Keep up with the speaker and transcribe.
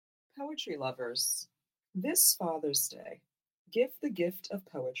Poetry lovers, this Father's Day, give the gift of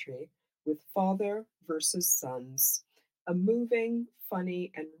poetry with Father versus Sons, a moving,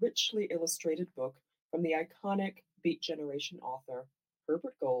 funny, and richly illustrated book from the iconic Beat Generation author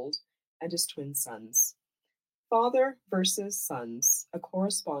Herbert Gold and his twin sons. Father versus Sons, a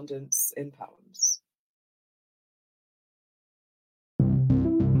correspondence in poems.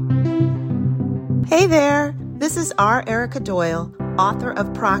 Hey there, this is R. Erica Doyle, author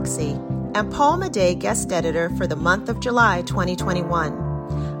of Proxy, and Poem a Day guest editor for the month of July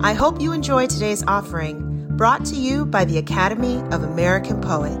 2021. I hope you enjoy today's offering, brought to you by the Academy of American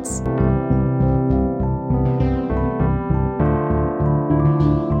Poets.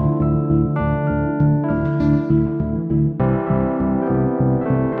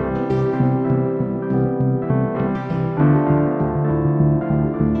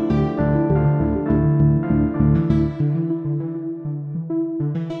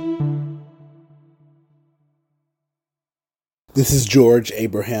 This is George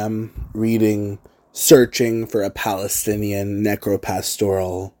Abraham reading Searching for a Palestinian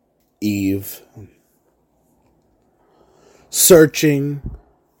Necropastoral, Eve. Searching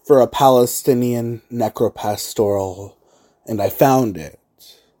for a Palestinian necropastoral, and I found it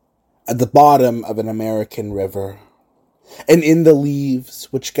at the bottom of an American river, and in the leaves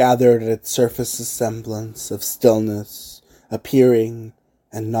which gathered at its surface a semblance of stillness, appearing,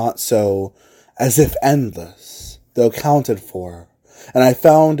 and not so, as if endless, though counted for, and I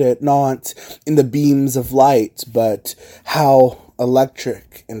found it not in the beams of light, but how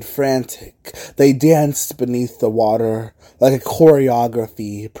electric and frantic they danced beneath the water, like a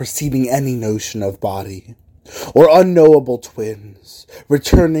choreography preceding any notion of body, or unknowable twins,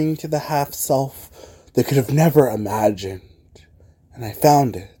 returning to the half-self they could have never imagined, and I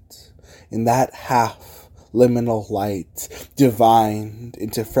found it in that liminal light, divined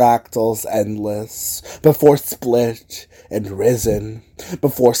into fractals endless, before split and risen,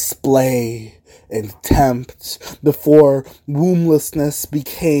 before splay and tempt, before womblessness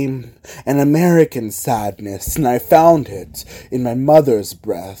became an American sadness, and I found it in my mother's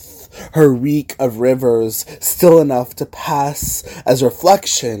breath, her reek of rivers still enough to pass as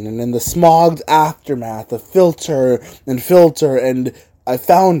reflection, and in the smogged aftermath of filter, and I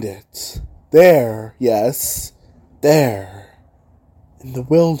found it. There, yes, there, in the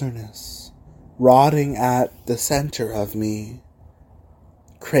wilderness, rotting at the center of me,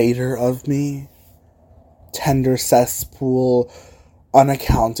 crater of me, tender cesspool,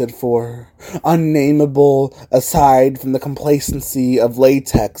 unaccounted for, unnameable aside from the complacency of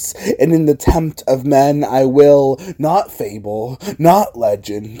latex, and in the tempt of men I will, not fable, not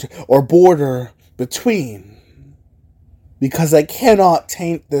legend, or border between. Because I cannot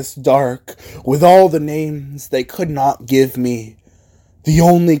taint this dark with all the names they could not give me. The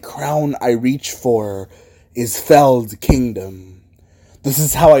only crown I reach for is felled kingdom. This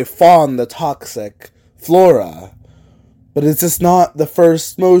is how I fawn the toxic flora. But is this not the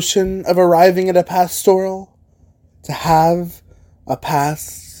first motion of arriving at a pastoral? To have a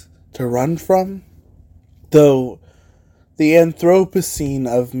past to run from? Though the Anthropocene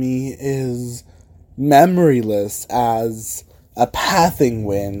of me is memoryless as a pathing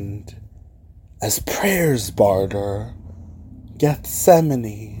wind, as prayers barter,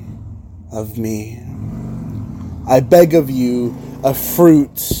 Gethsemane of me. I beg of you a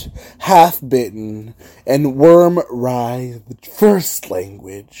fruit half-bitten and worm-writhed first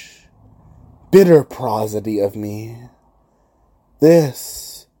language, bitter prosody of me.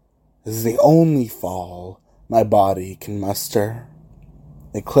 This is the only fall my body can muster,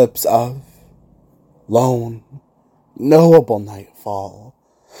 eclipse of lone, knowable nightfall.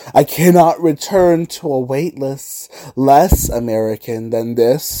 I cannot return to a weightless, less American than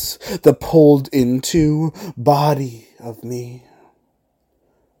this, the pulled into body of me.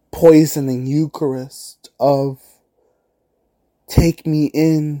 Poisoning Eucharist of, take me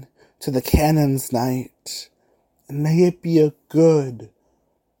in to the cannon's night, and may it be a good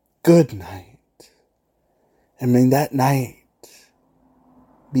night. And may that night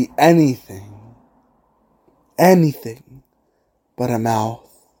be anything but a mouth,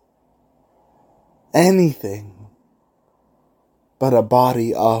 anything but a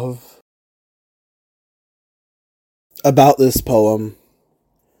body of. About this poem,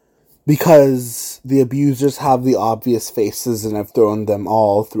 because the abusers have the obvious faces and have thrown them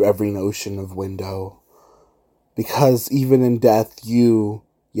all through every notion of window, because even in death you,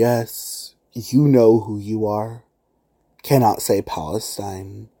 yes, you know who you are, cannot say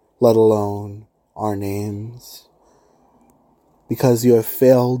Palestine, let alone our names, because you have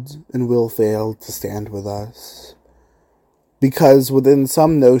failed and will fail to stand with us, Because within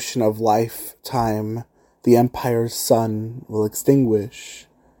some notion of lifetime, the Empire's sun will extinguish.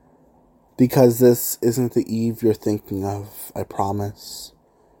 Because this isn't the Eve you're thinking of, I promise.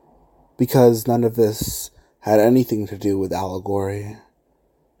 Because none of this had anything to do with allegory.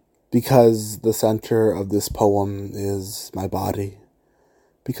 Because the center of this poem is my body.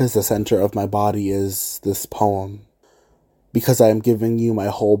 Because the center of my body is this poem. Because I am giving you my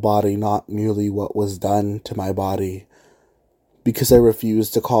whole body, not merely what was done to my body. Because I refuse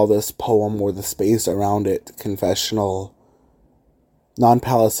to call this poem or the space around it confessional.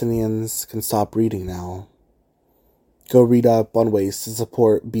 Non-Palestinians can stop reading now. Go read up on ways to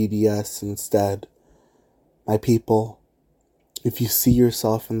support BDS instead. My people, if you see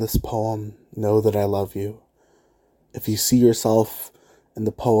yourself in this poem, know that I love you. If you see yourself in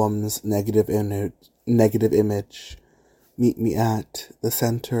the poem's negative image, meet me at the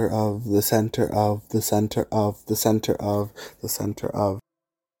center of the center of the center of the center of the center of.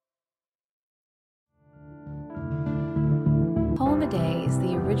 Poem a Day is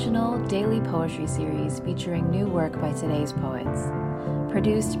the original daily poetry series featuring new work by today's poets.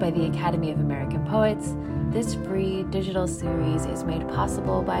 Produced by the Academy of American Poets, this free digital series is made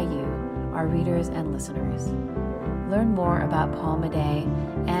possible by you, our readers and listeners. Learn more about Poem a Day,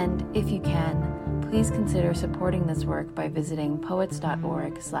 and if you can, please consider supporting this work by visiting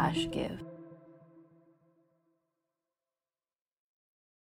poets.org/give.